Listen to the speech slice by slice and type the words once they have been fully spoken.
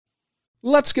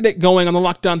Let's get it going on the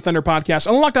Locked On Thunder podcast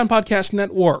on the Locked On Podcast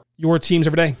Network. Your teams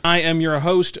every day. I am your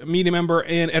host, media member,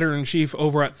 and editor-in-chief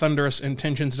over at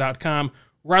thunderousintentions.com.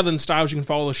 Rather than Styles, you can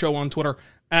follow the show on Twitter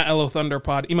at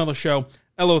LOThunderPod. Email the show,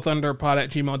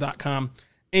 LOThunderPod@gmail.com.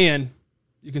 And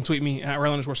you can tweet me at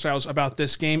Ryland_Styles about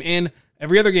this game and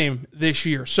every other game this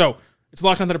year. So, it's the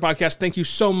Locked On Thunder podcast. Thank you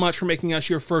so much for making us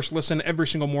your first listen every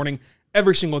single morning,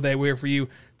 every single day. We're here for you,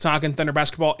 talking Thunder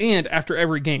basketball and after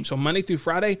every game. So, Monday through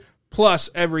Friday, plus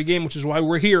every game, which is why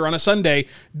we're here on a Sunday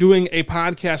doing a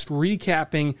podcast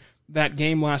recapping that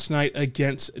game last night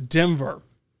against Denver.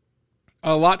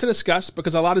 A lot to discuss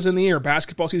because a lot is in the air.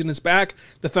 Basketball season is back.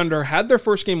 The Thunder had their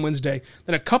first game Wednesday,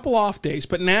 then a couple off days,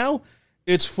 but now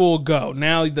it's full go.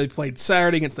 Now they played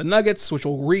Saturday against the Nuggets, which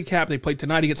we'll recap. They played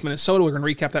tonight against Minnesota. We're going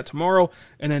to recap that tomorrow.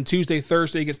 And then Tuesday,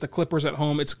 Thursday against the Clippers at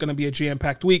home. It's going to be a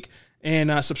jam-packed week.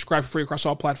 And subscribe for free across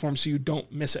all platforms so you don't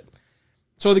miss it.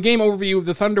 So the game overview of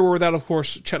the Thunder were without, of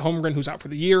course, Chet Holmgren, who's out for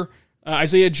the year.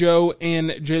 Isaiah Joe and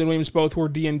Jalen Williams both were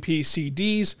DNP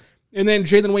CDs. And then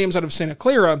Jalen Williams out of Santa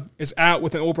Clara is out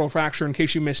with an orbital fracture, in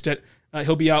case you missed it.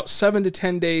 He'll be out 7 to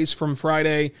 10 days from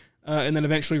Friday, and then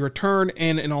eventually return,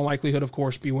 and in all likelihood, of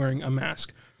course, be wearing a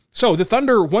mask. So the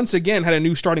Thunder, once again, had a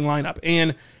new starting lineup.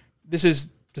 And this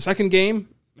is the second game,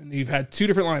 and you've had two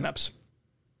different lineups.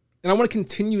 And I want to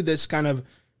continue this kind of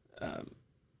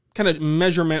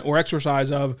measurement or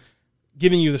exercise of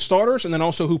giving you the starters and then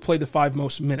also who played the 5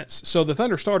 most minutes. So the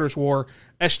Thunder starters were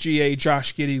SGA,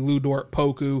 Josh Giddey, Lu Dort,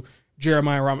 Poku,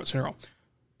 Jeremiah Robinson-Earl.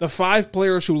 The 5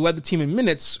 players who led the team in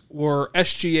minutes were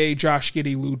SGA, Josh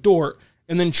Giddey, Lu Dort,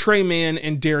 and then Tre Mann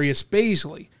and Darius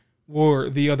Bazley were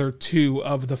the other 2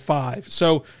 of the 5.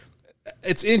 So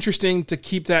it's interesting to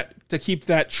keep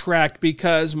that track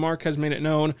because Mark has made it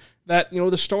known that,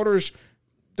 the starters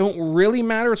don't really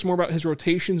matter. It's more about his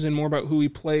rotations and more about who he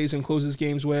plays and closes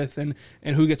games with and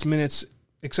who gets minutes,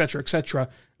 etc., etc.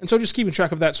 And so just keeping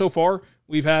track of that so far,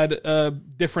 we've had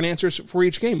different answers for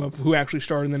each game of who actually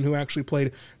started and then who actually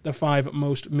played the 5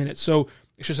 most minutes. So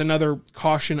it's just another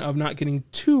caution of not getting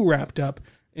too wrapped up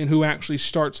in who actually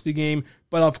starts the game.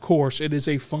 But of course, it is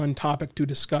a fun topic to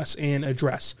discuss and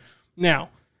address. Now,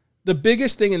 the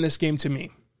biggest thing in this game to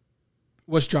me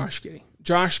was Josh Giddey.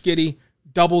 Josh Giddey,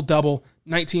 double-double,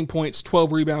 19 points,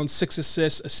 12 rebounds, 6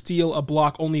 assists, a steal, a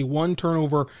block, only 1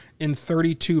 turnover in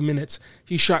 32 minutes.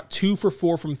 He shot 2 for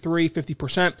 4 from 3,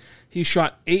 50%. He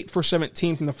shot 8 for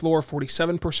 17 from the floor,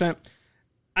 47%.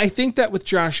 I think that with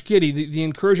Josh Giddey, the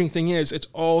encouraging thing is it's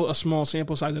all a small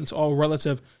sample size and it's all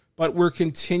relative, but we're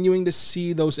continuing to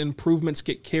see those improvements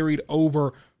get carried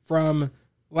over from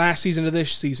last season to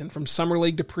this season, from summer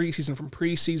league to preseason, from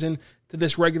preseason to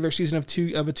this regular season of a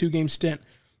 2-game stint.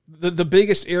 The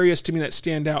biggest areas to me that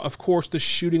stand out, of course, the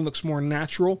shooting looks more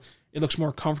natural. It looks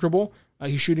more comfortable.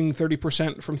 He's shooting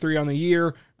 30% from 3 on the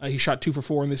year. He shot 2 for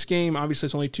 4 in this game. Obviously,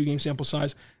 it's only 2-game sample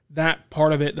size. That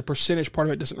part of it, the percentage part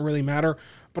of it, doesn't really matter.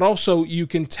 But also, you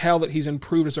can tell that he's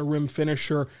improved as a rim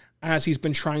finisher as he's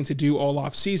been trying to do all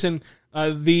off season.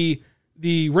 The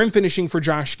rim finishing for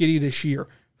Josh Giddey this year,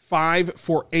 5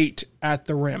 for 8 at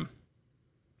the rim.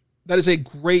 That is a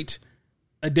great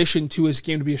addition to his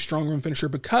game to be a strong rim finisher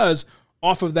because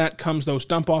off of that comes those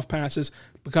dump-off passes,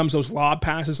 becomes those lob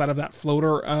passes out of that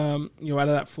floater,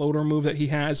 move that he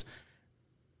has.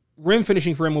 Rim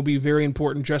finishing for him will be very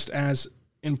important just as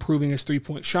improving his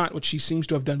three-point shot, which he seems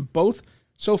to have done both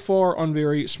so far on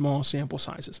very small sample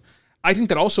sizes. I think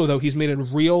that also, though, he's made a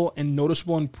real and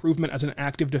noticeable improvement as an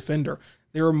active defender.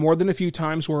 There were more than a few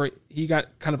times where he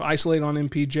got kind of isolated on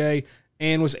MPJ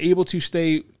and was able to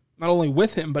stay not only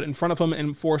with him, but in front of him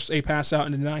and force a pass out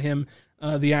and deny him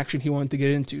the action he wanted to get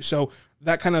into. So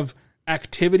that kind of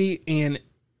activity and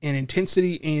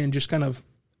intensity and just kind of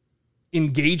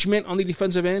engagement on the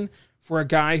defensive end for a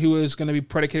guy who is going to be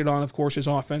predicated on, of course, his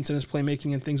offense and his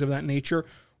playmaking and things of that nature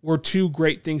were 2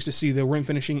 great things to see, the rim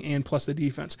finishing and plus the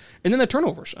defense. And then the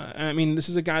turnovers. This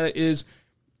is a guy that is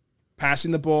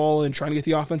passing the ball and trying to get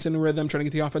the offense in rhythm, trying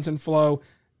to get the offense in flow,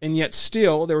 and yet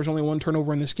still, there was only 1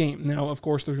 turnover in this game. Now, of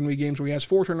course, there's going to be games where he has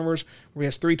 4 turnovers, where he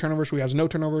has 3 turnovers, where he has no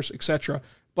turnovers, etc.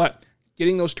 But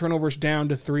getting those turnovers down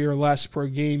to 3 or less per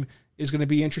game is going to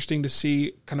be interesting to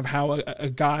see kind of how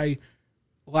a guy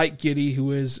like Giddey,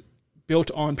 who is built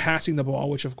on passing the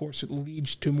ball, which, of course, it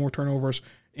leads to more turnovers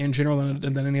in general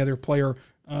than any other player,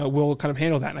 will kind of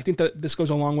handle that. And I think that this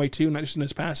goes a long way, too, not just in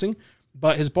his passing,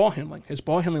 but his ball handling. His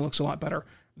ball handling looks a lot better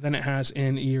than it has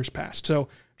in years past. So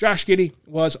Josh Giddey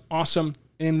was awesome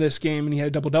in this game, and he had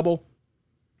a double-double.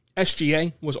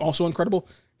 SGA was also incredible.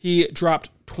 He dropped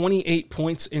 28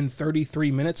 points in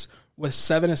 33 minutes with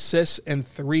 7 assists and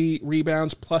 3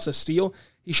 rebounds plus a steal.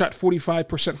 He shot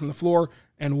 45% from the floor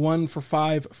and 1 for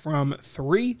 5 from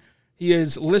 3. He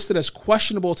is listed as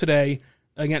questionable today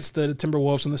against the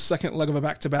Timberwolves in the second leg of a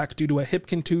back-to-back due to a hip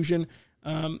contusion.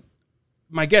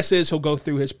 My guess is he'll go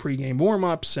through his pregame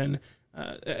warm-ups and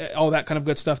all that kind of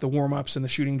good stuff, the warm-ups and the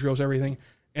shooting drills, everything,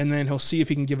 and then he'll see if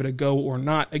he can give it a go or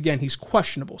not. Again, he's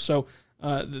questionable, so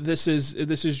this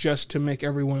is just to make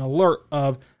everyone alert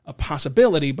of a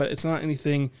possibility, but it's not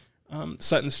anything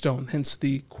set in stone, hence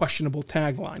the questionable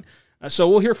tagline. So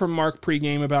we'll hear from Mark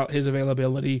pregame about his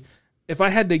availability. If I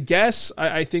had to guess,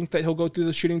 I think that he'll go through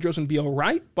the shooting drills and be all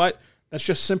right, but that's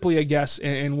just simply a guess,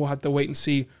 and we'll have to wait and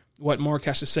see what Mark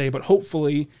has to say. But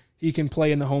hopefully he can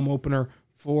play in the home opener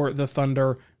for the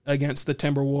Thunder against the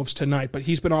Timberwolves tonight. But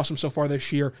he's been awesome so far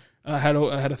this year. Had a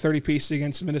 30-piece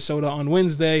against Minnesota on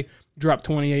Wednesday, dropped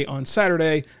 28 on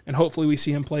Saturday, and hopefully we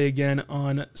see him play again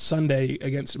on Sunday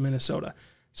against Minnesota.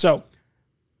 So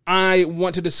I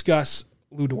want to discuss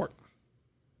Lu Dort.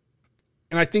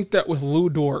 And I think that with Lu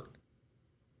Dort,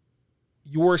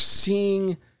 you're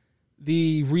seeing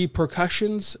the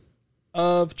repercussions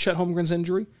of Chet Holmgren's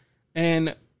injury,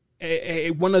 and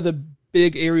one of the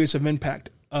big areas of impact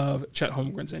of Chet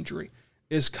Holmgren's injury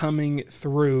is coming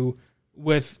through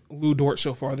with Lu Dort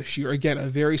so far this year. Again, a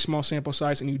very small sample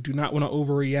size, and you do not want to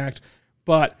overreact,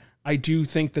 but I do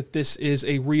think that this is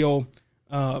a real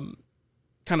kind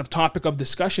of topic of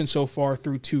discussion so far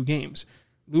through 2 games.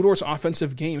 Lu Dort's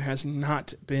offensive game has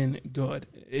not been good.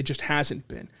 It just hasn't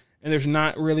been. And there's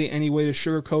not really any way to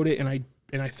sugarcoat it, and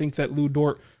I think that Lu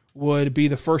Dort would be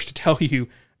the first to tell you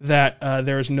that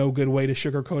there is no good way to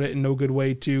sugarcoat it and no good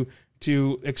way to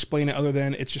explain it other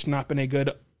than it's just not been a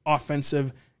good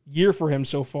offensive year for him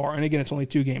so far. And again, it's only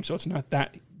 2 games, so it's not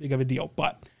that big of a deal.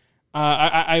 But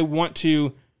I want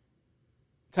to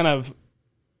kind of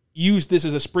use this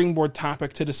as a springboard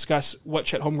topic to discuss what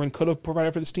Chet Holmgren could have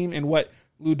provided for this team and what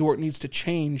Lu Dort needs to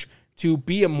change to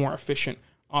be a more efficient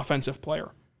offensive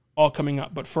player, all coming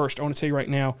up. But first, I want to tell you right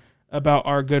now about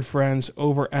our good friends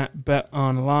over at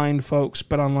BetOnline, folks.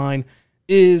 BetOnline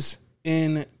is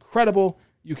incredible.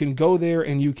 You can go there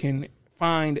and you can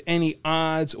find any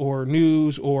odds or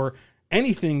news or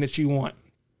anything that you want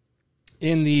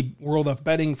in the world of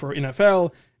betting for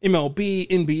NFL, MLB,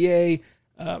 NBA,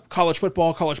 college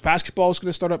football, college basketball is going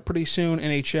to start up pretty soon,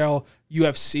 NHL,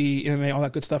 UFC, MMA, all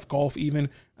that good stuff, golf even.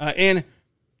 And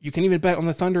you can even bet on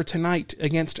the Thunder tonight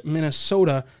against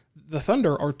Minnesota. The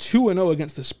Thunder are 2-0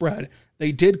 against the spread.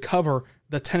 They did cover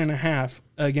the 10.5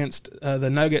 against the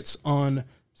Nuggets on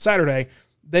Saturday.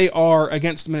 They are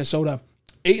against Minnesota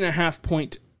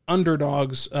 8.5-point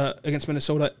underdogs against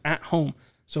Minnesota at home.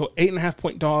 So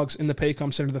 8.5-point dogs in the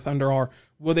Paycom Center. The Thunder are.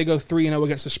 Will they go 3-0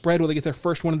 against the spread? Will they get their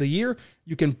first win of the year?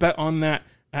 You can bet on that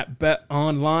at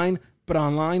BetOnline.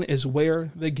 BetOnline is where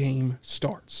the game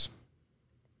starts.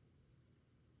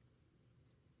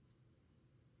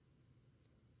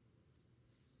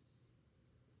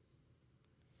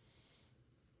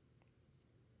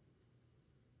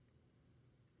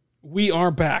 We are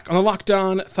back on the Locked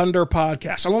On Thunder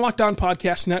podcast, on the Locked On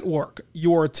Podcast Network,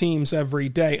 your teams every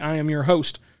day. I am your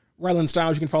host, Rylan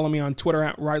Stiles. You can follow me on Twitter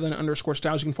at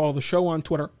Rylan_Stiles. You can follow the show on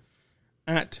Twitter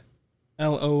at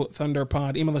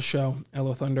LOThunderPod. Email the show,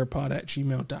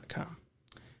 LOThunderPod@gmail.com.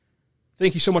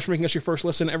 Thank you so much for making us your first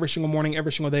listen every single morning,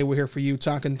 every single day. We're here for you,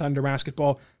 talking Thunder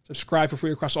basketball. Subscribe for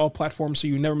free across all platforms so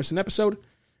you never miss an episode.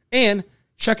 And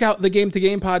check out the Game to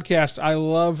Game podcast. I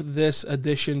love this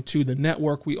addition to the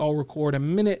network. We all record a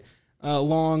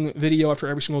minute-long video after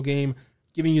every single game,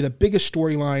 giving you the biggest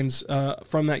storylines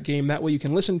from that game. That way you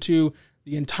can listen to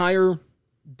the entire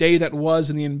day that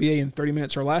was in the NBA in 30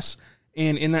 minutes or less.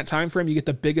 And in that time frame, you get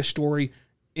the biggest story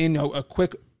in a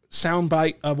quick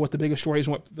soundbite of what the biggest story is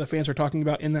and what the fans are talking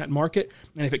about in that market.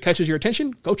 And if it catches your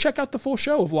attention, go check out the full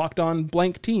show of Locked On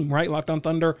blank team, right? Locked On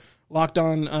Thunder, Locked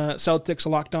On Celtics,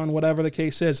 Locked On whatever the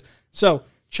case is. So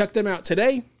check them out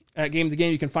today at Game to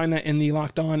Game. You can find that in the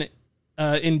Locked On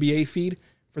NBA feed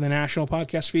for the national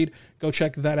podcast feed. Go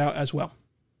check that out as well.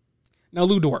 Now,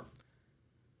 Lu Dort.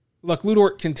 Look, Lu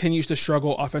Dort continues to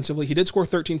struggle offensively. He did score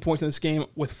 13 points in this game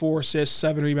with 4 assists,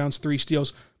 7 rebounds, 3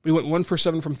 steals, but he went 1 for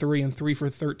 7 from 3 and 3 for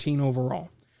 13 overall.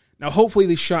 Now, hopefully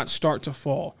these shots start to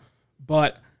fall,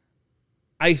 but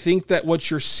I think that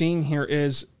what you're seeing here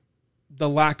is the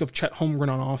lack of Chet Holmgren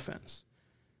on offense.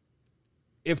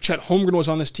 If Chet Holmgren was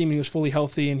on this team and he was fully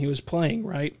healthy and he was playing,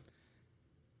 right,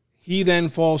 he then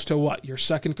falls to what? Your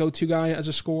second go-to guy as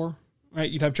a scorer, right?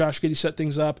 You'd have Josh Giddey set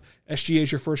things up. SGA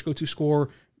is your first go-to scorer.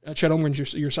 Chet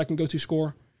Holmgren's your second go-to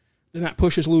scorer. Then that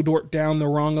pushes Lu Dort down the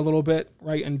rung a little bit,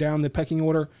 right, and down the pecking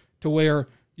order to where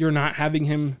you're not having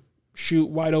him shoot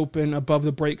wide open above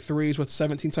the break threes with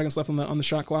 17 seconds left on the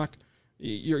shot clock.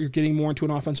 You're getting more into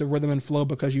an offensive rhythm and flow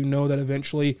because you know that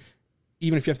eventually,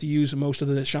 even if you have to use most of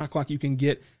the shot clock, you can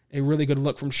get a really good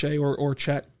look from Shai or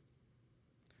Chet.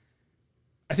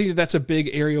 I think that that's a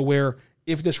big area where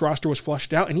if this roster was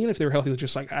flushed out, and even if they were healthy,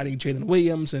 just like adding Jalen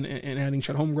Williams and adding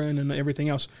Chet Holmgren and everything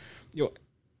else,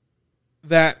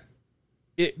 that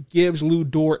it gives Lu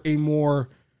Dort a more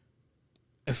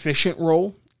efficient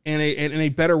role and a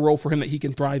better role for him that he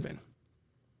can thrive in.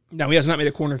 Now, he has not made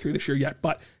a corner three this year yet,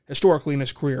 but historically in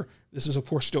his career, this is, of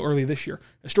course, still early this year.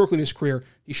 Historically in his career,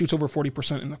 he shoots over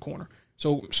 40% in the corner.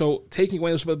 So taking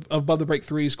away those above the break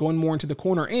threes, going more into the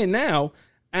corner, and now,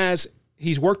 as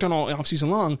he's worked on all offseason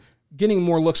long, getting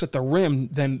more looks at the rim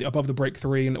than above the break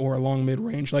three or along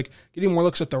mid-range. Like, getting more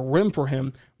looks at the rim for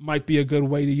him might be a good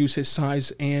way to use his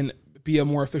size and be a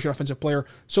more efficient offensive player.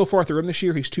 So far at the rim this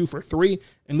year, he's 2 for 3,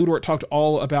 and Lu Dort talked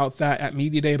all about that at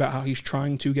Media Day, about how he's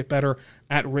trying to get better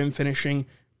at rim finishing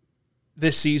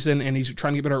this season, and he's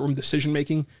trying to get better at rim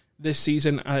decision-making this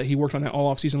season. He worked on that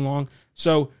all offseason long.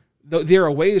 So there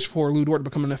are ways for Lu Dort to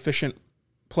become an efficient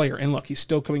player. And look, he's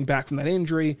still coming back from that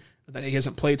injury that he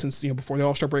hasn't played since before the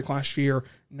All-Star break last year.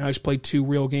 Now he's played 2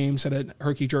 real games, had a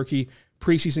herky-jerky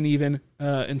preseason even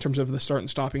in terms of the start and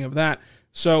stopping of that.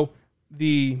 So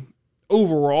the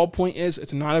overall point is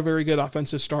it's not a very good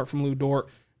offensive start from Lu Dort.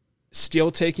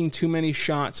 Still taking too many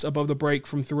shots above the break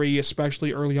from 3,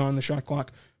 especially early on in the shot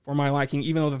clock for my liking,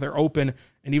 even though that they're open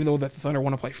and even though that the Thunder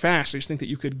want to play fast. I just think that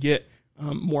you could get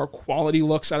more quality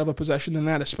looks out of a possession than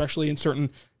that, especially in certain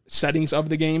settings of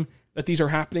the game that these are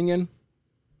happening in.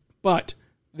 But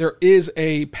there is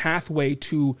a pathway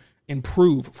to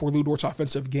improve for Lu Dort's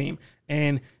offensive game,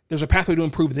 and there's a pathway to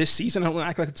improve this season. I don't want to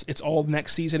act like it's all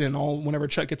next season and all whenever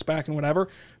Chet gets back and whatever,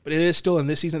 but it is still in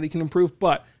this season that they can improve.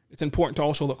 But it's important to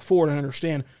also look forward and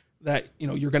understand that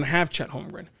you're going to have Chet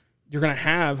Holmgren. You're going to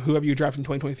have whoever you draft in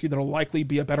 2023 that'll likely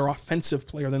be a better offensive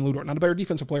player than Lu Dort. Not a better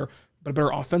defensive player, but a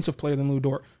better offensive player than Lu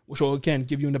Dort, which will, again,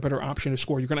 give you a better option to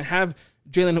score. You're going to have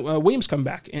Jalen Williams come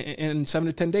back in 7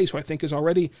 to 10 days, who I think is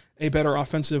already a better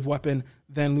offensive weapon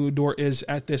than Lu Dort is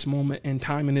at this moment in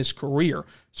time in his career.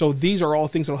 So these are all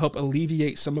things that will help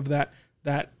alleviate some of that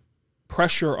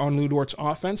pressure on Lu Dort's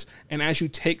offense. And as you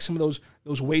take some of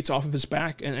those weights off of his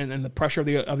back and the pressure of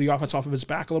the offense off of his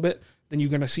back a little bit, then you're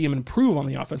going to see him improve on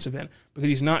the offensive end because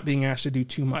he's not being asked to do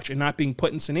too much and not being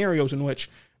put in scenarios in which,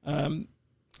 not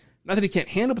that he can't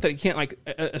handle, but that he can't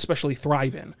especially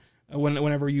thrive in.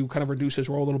 Whenever you kind of reduce his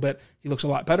role a little bit, he looks a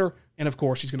lot better. And of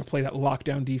course, he's going to play that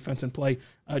lockdown defense and play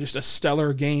just a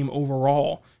stellar game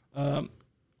overall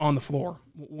on the floor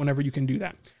whenever you can do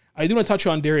that. I do want to touch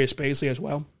on Darius Bazley as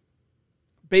well.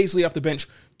 Bazley off the bench,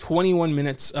 21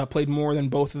 minutes, played more than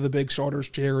both of the big starters,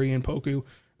 Jerry and Poku.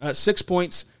 6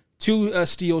 points, 2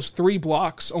 steals, 3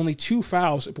 blocks, only 2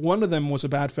 fouls. One of them was a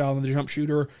bad foul on the jump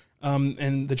shooter,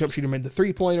 and the jump shooter made the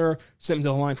 3-pointer, sent him to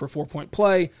the line for a 4-point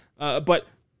play. But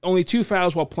only 2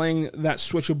 fouls while playing that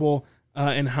switchable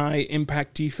and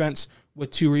high-impact defense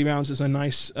with 2 rebounds is a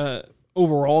nice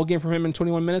overall game for him in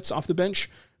 21 minutes off the bench.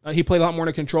 He played a lot more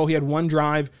into control. He had 1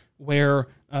 drive where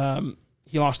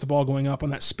he lost the ball going up on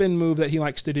that spin move that he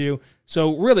likes to do.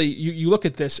 So really, you look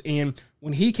at this, and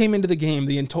when he came into the game,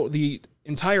 the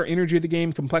entire energy of the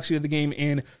game, complexity of the game,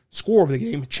 and score of the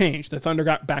game changed. The Thunder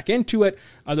got back into it.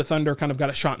 The Thunder kind of got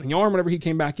a shot in the arm whenever he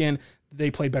came back in.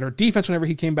 They played better defense whenever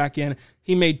he came back in.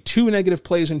 He made 2 negative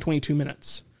plays in 22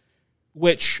 minutes,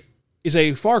 which is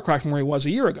a far cry from where he was a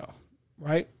year ago,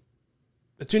 right?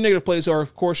 The 2 negative plays are,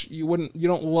 of course, you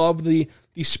don't love the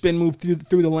spin move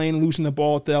through the lane, losing the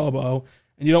ball at the elbow,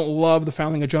 and you don't love the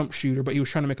fouling a jump shooter, but he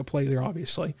was trying to make a play there,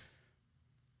 obviously.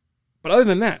 But other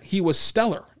than that, he was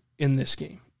stellar in this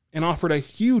game and offered a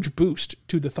huge boost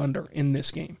to the Thunder in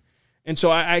this game. And so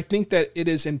I think that it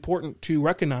is important to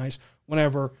recognize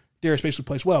whenever Darius Bazley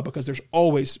plays well, because there's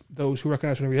always those who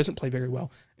recognize whenever he doesn't play very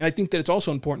well. And I think that it's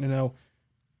also important to know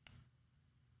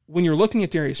when you're looking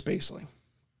at Darius Bazley,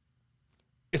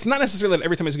 it's not necessarily that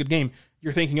every time it's a good game,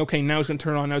 you're thinking, okay, now he's going to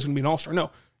turn it on, now he's going to be an all-star.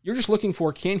 No, you're just looking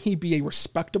for, can he be a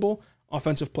respectable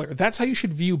offensive player? That's how you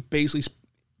should view Bazley's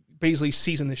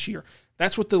season this year.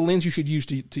 That's what the lens you should use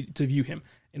to view him.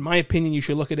 In my opinion, you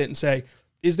should look at it and say,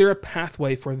 is there a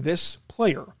pathway for this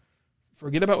player?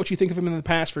 Forget about what you think of him in the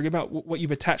past. Forget about what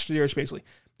you've attached to Darius Bazley.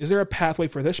 Is there a pathway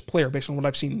for this player, based on what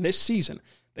I've seen this season,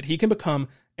 that he can become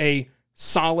a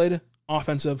solid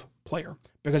offensive player?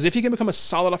 Because if he can become a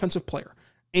solid offensive player,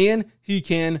 and he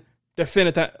can defend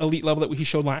at that elite level that he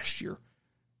showed last year,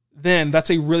 then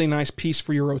that's a really nice piece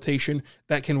for your rotation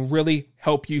that can really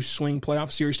help you swing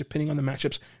playoff series depending on the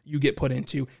matchups you get put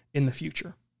into in the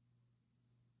future.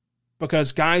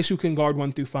 Because guys who can guard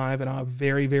 1 through 5 at a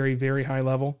very, very, very high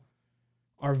level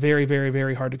are very, very,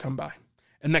 very hard to come by.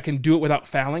 And that can do it without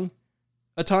fouling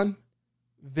a ton.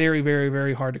 Very, very,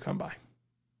 very hard to come by.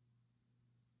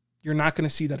 You're not going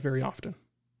to see that very often.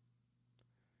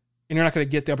 And you're not going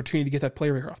to get the opportunity to get that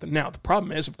player very often. Now, the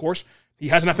problem is, of course, he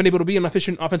has not been able to be an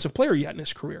efficient offensive player yet in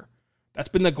his career. That's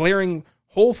been the glaring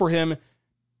hole for him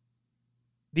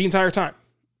the entire time.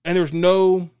 And there's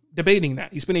no debating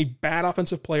that. He's been a bad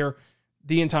offensive player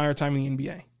the entire time in the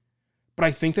NBA. But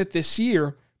I think that this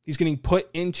year, he's getting put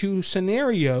into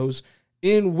scenarios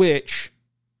in which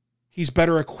he's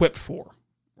better equipped for,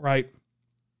 right?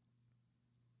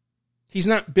 He's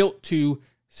not built to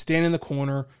stand in the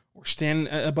corner or stand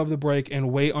above the break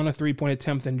and wait on a three-point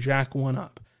attempt and jack one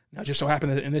up. Now, it just so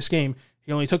happened that in this game,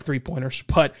 he only took three-pointers,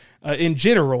 but in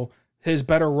general, his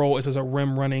better role is as a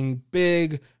rim-running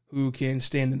big who can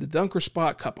stand in the dunker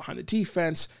spot, cut behind the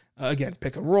defense, again,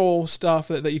 pick and roll stuff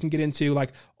that you can get into.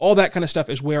 Like, all that kind of stuff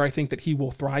is where I think that he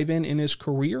will thrive in his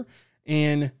career,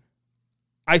 and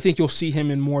I think you'll see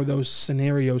him in more of those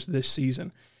scenarios this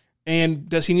season. And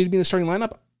does he need to be in the starting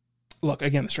lineup? Look,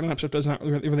 again, the starting lineup stuff does not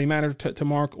really matter to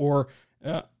Mark or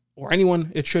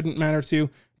anyone. It shouldn't matter to,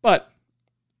 but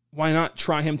why not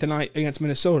try him tonight against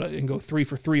Minnesota and go 3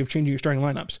 for 3 of changing your starting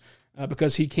lineups?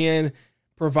 Because he can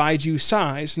provide you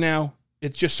size. Now,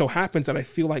 it just so happens that I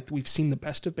feel like we've seen the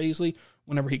best of Bazley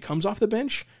whenever he comes off the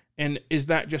bench. And is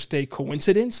that just a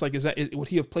coincidence? Like, would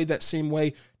he have played that same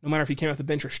way no matter if he came off the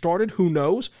bench or started? Who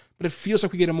knows? But it feels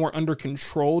like we get a more under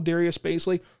control Darius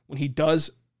Bazley when he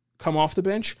does come off the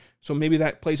bench. So maybe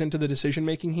that plays into the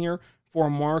decision-making here for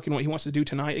Mark and what he wants to do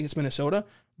tonight against Minnesota.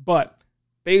 But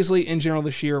Bazley, in general,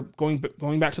 this year, going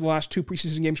back to the last 2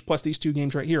 preseason games plus these 2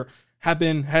 games right here, has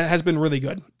been really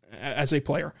good as a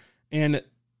player. And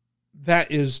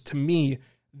that is, to me,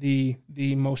 the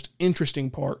most interesting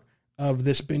part of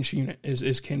this bench unit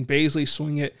is can Bazley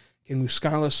swing it? Can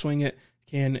Muscala swing it?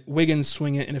 Can Wiggins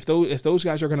swing it? And if those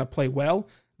guys are going to play well,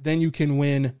 then you can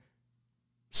win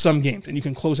some games and you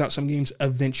can close out some games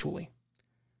eventually.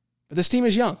 But this team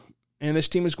is young, and this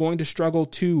team is going to struggle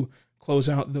to close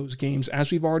out those games,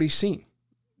 as we've already seen.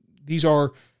 These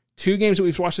are 2 games that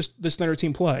we've watched this Thunder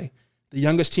team play. The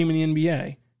youngest team in the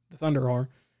NBA, the Thunder are,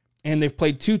 and they've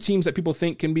played 2 teams that people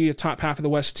think can be a top half of the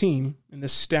West team in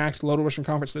this stacked, loaded Western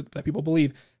Conference that people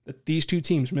believe that these 2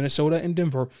 teams, Minnesota and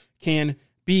Denver, can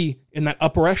be in that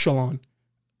upper echelon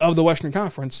of the Western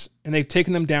Conference, and they've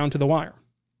taken them down to the wire.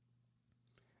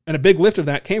 And a big lift of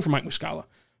that came from Mike Muscala,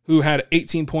 who had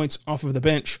 18 points off of the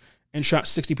bench and shot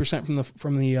 60%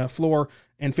 from the floor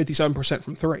and 57%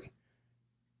 from 3.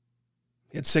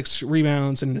 He had 6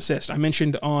 rebounds and an assist. I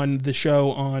mentioned on the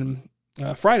show on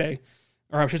Friday,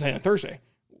 or I should say on Thursday,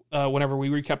 whenever we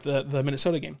recapped the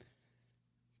Minnesota game.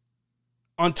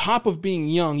 On top of being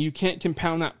young, you can't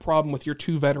compound that problem with your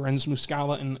 2 veterans,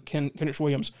 Muscala and Kenrich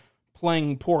Williams,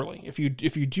 playing poorly. If you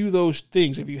do those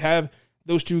things, if you have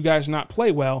those 2 guys not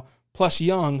play well, plus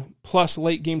young, plus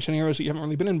late game scenarios that you haven't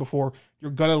really been in before,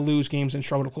 you're going to lose games and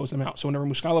struggle to close them out. So whenever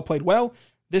Muscala played well,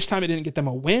 this time it didn't get them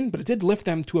a win, but it did lift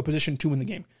them to a position to win the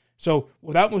game. So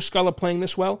without Muscala playing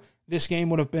this well, this game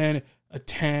would have been a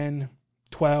 10,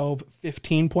 12,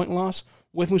 15-point loss.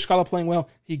 With Muscala playing well,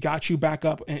 he got you back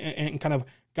up and kind of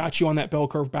got you on that bell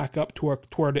curve back up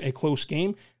toward a close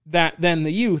game that then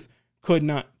the youth could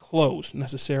not close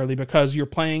necessarily, because you're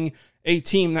playing a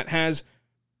team that has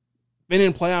been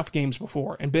in playoff games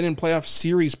before and been in playoff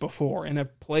series before and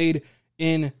have played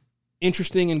in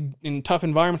interesting and tough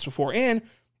environments before. And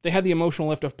they had the emotional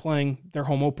lift of playing their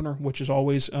home opener, which is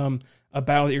always a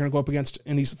battle that you're going to go up against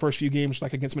in these first few games,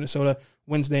 like against Minnesota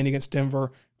Wednesday and against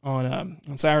Denver on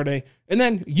Saturday. And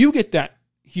then you get that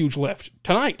huge lift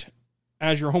tonight,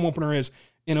 as your home opener is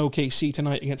in OKC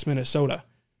tonight against Minnesota,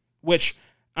 which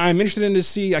I'm interested in to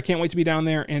see. I can't wait to be down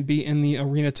there and be in the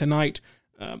arena tonight.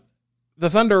 The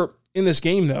Thunder in this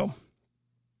game, though,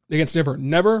 against Denver,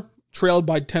 never trailed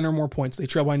by 10 or more points. They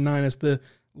trailed by 9 as the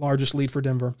largest lead for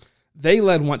Denver. They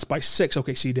led once by 6,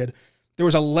 OKC did. There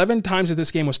was 11 times that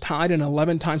this game was tied and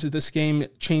 11 times that this game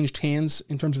changed hands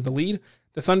in terms of the lead.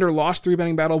 The Thunder lost the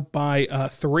rebounding battle by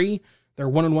 3. They're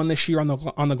 1-1 this year on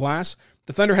the glass.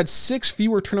 The Thunder had 6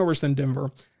 fewer turnovers than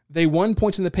Denver. They won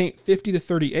points in the paint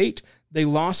 50-38. They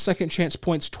lost second chance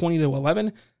points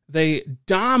 20-11. They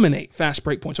dominate fast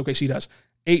break points. OKC does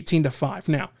 18-5.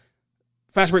 Now,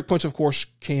 fast break points, of course,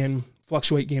 can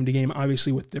fluctuate game to game,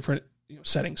 obviously with different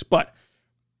settings. But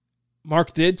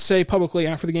Mark did say publicly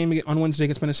after the game on Wednesday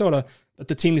against Minnesota that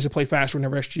the team needs to play faster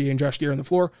whenever SGA and Josh Giddey are on the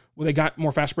floor. Well, they got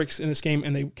more fast breaks in this game,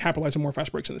 and they capitalized on more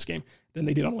fast breaks in this game than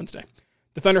they did on Wednesday.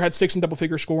 The Thunder had 6 in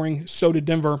double-figure scoring. So did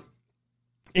Denver.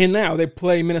 And now they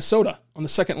play Minnesota on the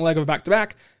second leg of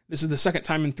back-to-back. This is the second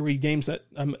time in 3 games that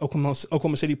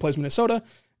Oklahoma City plays Minnesota,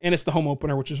 and it's the home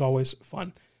opener, which is always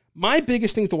fun. My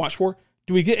biggest things to watch for,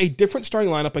 do we get a different starting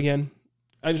lineup again?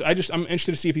 I'm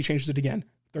interested to see if he changes it again,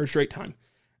 3rd straight time.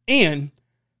 And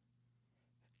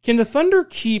can the Thunder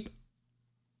keep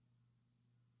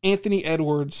Anthony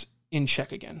Edwards in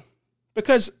check again?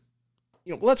 Because,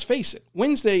 let's face it,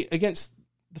 Wednesday against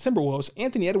the Timberwolves,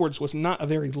 Anthony Edwards was not a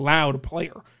very loud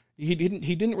player. He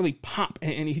didn't really pop,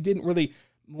 and he didn't really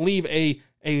leave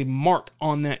a mark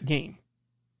on that game.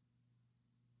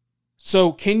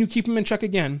 So can you keep him in check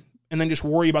again and then just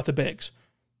worry about the bigs?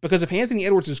 Because if Anthony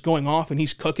Edwards is going off and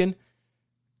he's cooking,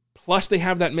 plus they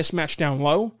have that mismatch down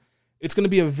low, it's going to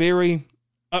be a very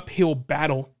uphill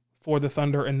battle for the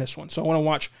Thunder in this one. So I want to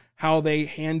watch how they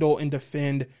handle and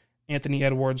defend Anthony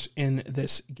Edwards in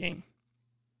this game.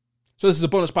 So this is a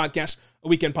bonus podcast, a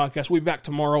weekend podcast. We'll be back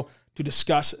tomorrow to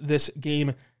discuss this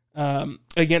game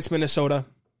against Minnesota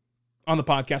on the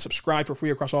podcast. Subscribe for free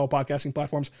across all podcasting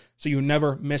platforms so you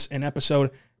never miss an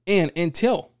episode. And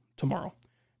until tomorrow,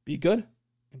 be good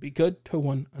and be good to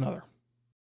one another.